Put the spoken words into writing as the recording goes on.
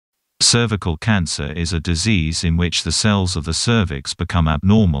Cervical cancer is a disease in which the cells of the cervix become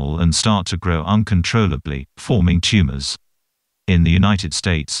abnormal and start to grow uncontrollably, forming tumors. In the United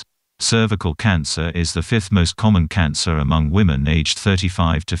States, cervical cancer is the fifth most common cancer among women aged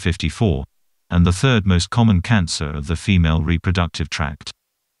 35 to 54, and the third most common cancer of the female reproductive tract.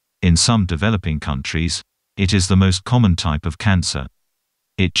 In some developing countries, it is the most common type of cancer.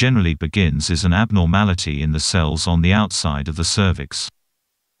 It generally begins as an abnormality in the cells on the outside of the cervix.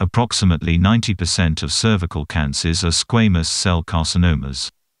 Approximately 90% of cervical cancers are squamous cell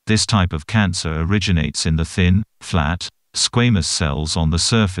carcinomas. This type of cancer originates in the thin, flat, squamous cells on the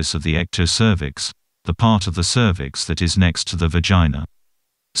surface of the ectocervix, the part of the cervix that is next to the vagina.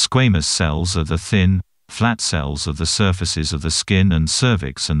 Squamous cells are the thin, flat cells of the surfaces of the skin and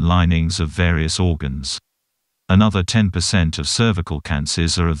cervix and linings of various organs. Another 10% of cervical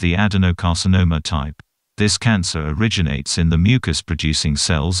cancers are of the adenocarcinoma type. This cancer originates in the mucus-producing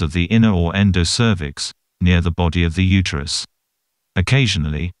cells of the inner or endocervix, near the body of the uterus.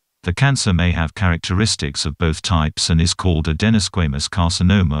 Occasionally, the cancer may have characteristics of both types and is called adenosquamous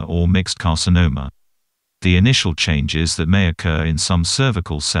carcinoma or mixed carcinoma. The initial changes that may occur in some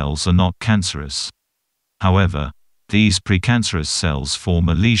cervical cells are not cancerous. However, these precancerous cells form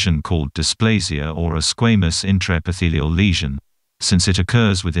a lesion called dysplasia or a squamous intraepithelial lesion, since it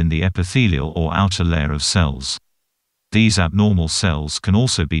occurs within the epithelial or outer layer of cells. These abnormal cells can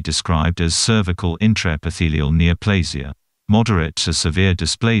also be described as cervical intraepithelial neoplasia. Moderate to severe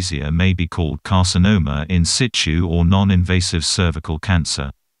dysplasia may be called carcinoma in situ or non-invasive cervical cancer.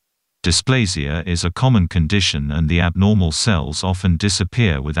 Dysplasia is a common condition and the abnormal cells often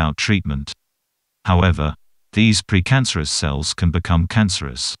disappear without treatment. However, these precancerous cells can become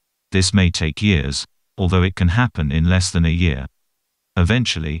cancerous. This may take years, although it can happen in less than a year.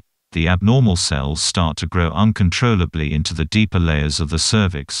 Eventually, the abnormal cells start to grow uncontrollably into the deeper layers of the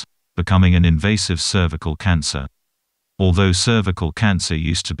cervix, becoming an invasive cervical cancer. Although cervical cancer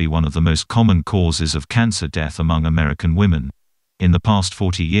used to be one of the most common causes of cancer death among American women, in the past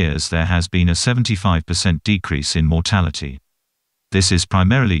 40 years there has been a 75% decrease in mortality. This is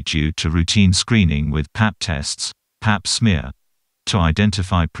primarily due to routine screening with Pap tests, Pap smear, to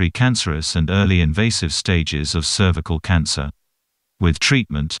identify precancerous and early invasive stages of cervical cancer. With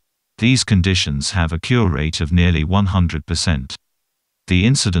treatment, these conditions have a cure rate of nearly 100%. The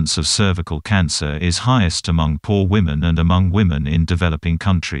incidence of cervical cancer is highest among poor women and among women in developing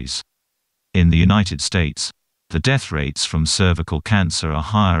countries. In the United States, the death rates from cervical cancer are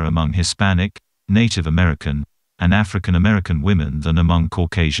higher among Hispanic, Native American, and African American women than among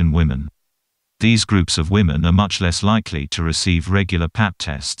Caucasian women. These groups of women are much less likely to receive regular Pap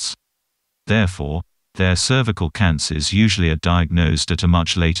tests. Therefore, their cervical cancers usually are diagnosed at a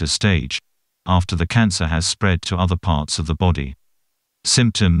much later stage, after the cancer has spread to other parts of the body.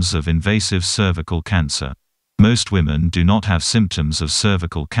 Symptoms of invasive cervical cancer. Most women do not have symptoms of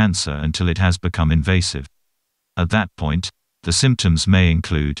cervical cancer until it has become invasive. At that point, the symptoms may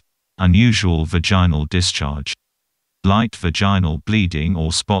include unusual vaginal discharge, light vaginal bleeding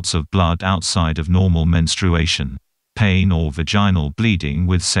or spots of blood outside of normal menstruation, pain or vaginal bleeding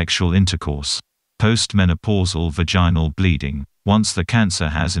with sexual intercourse, postmenopausal vaginal bleeding. Once the cancer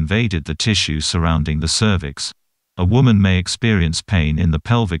has invaded the tissue surrounding the cervix, a woman may experience pain in the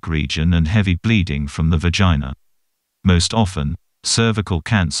pelvic region and heavy bleeding from the vagina. Most often, cervical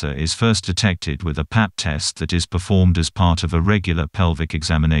cancer is first detected with a Pap test that is performed as part of a regular pelvic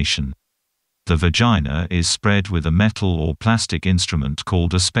examination. The vagina is spread with a metal or plastic instrument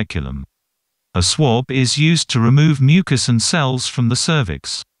called a speculum. A swab is used to remove mucus and cells from the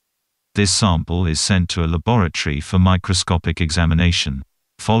cervix. This sample is sent to a laboratory for microscopic examination.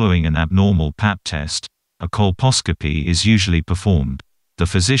 Following an abnormal Pap test, a colposcopy is usually performed. The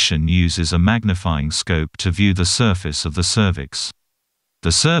physician uses a magnifying scope to view the surface of the cervix.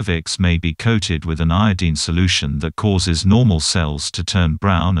 The cervix may be coated with an iodine solution that causes normal cells to turn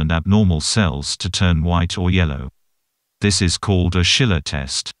brown and abnormal cells to turn white or yellow. This is called a Schiller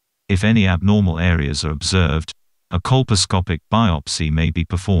test. If any abnormal areas are observed, a colposcopic biopsy may be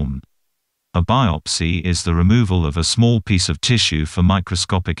performed. A biopsy is the removal of a small piece of tissue for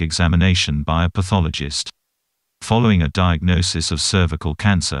microscopic examination by a pathologist. Following a diagnosis of cervical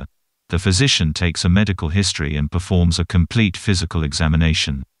cancer, the physician takes a medical history and performs a complete physical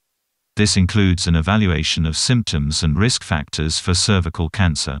examination. This includes an evaluation of symptoms and risk factors for cervical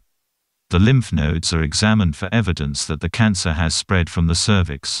cancer. The lymph nodes are examined for evidence that the cancer has spread from the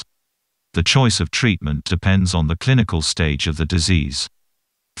cervix. The choice of treatment depends on the clinical stage of the disease.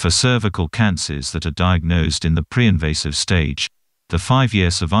 For cervical cancers that are diagnosed in the pre-invasive stage, the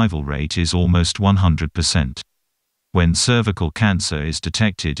 5-year survival rate is almost 100%. When cervical cancer is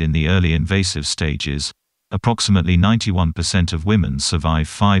detected in the early invasive stages, approximately 91% of women survive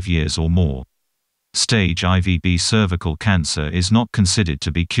 5 years or more. Stage IVB cervical cancer is not considered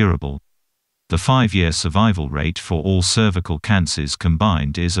to be curable. The 5-year survival rate for all cervical cancers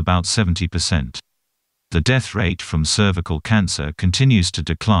combined is about 70%. The death rate from cervical cancer continues to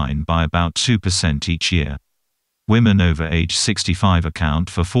decline by about 2% each year. Women over age 65 account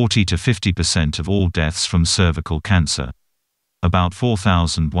for 40 to 50% of all deaths from cervical cancer. About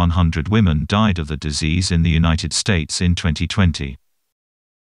 4,100 women died of the disease in the United States in 2020.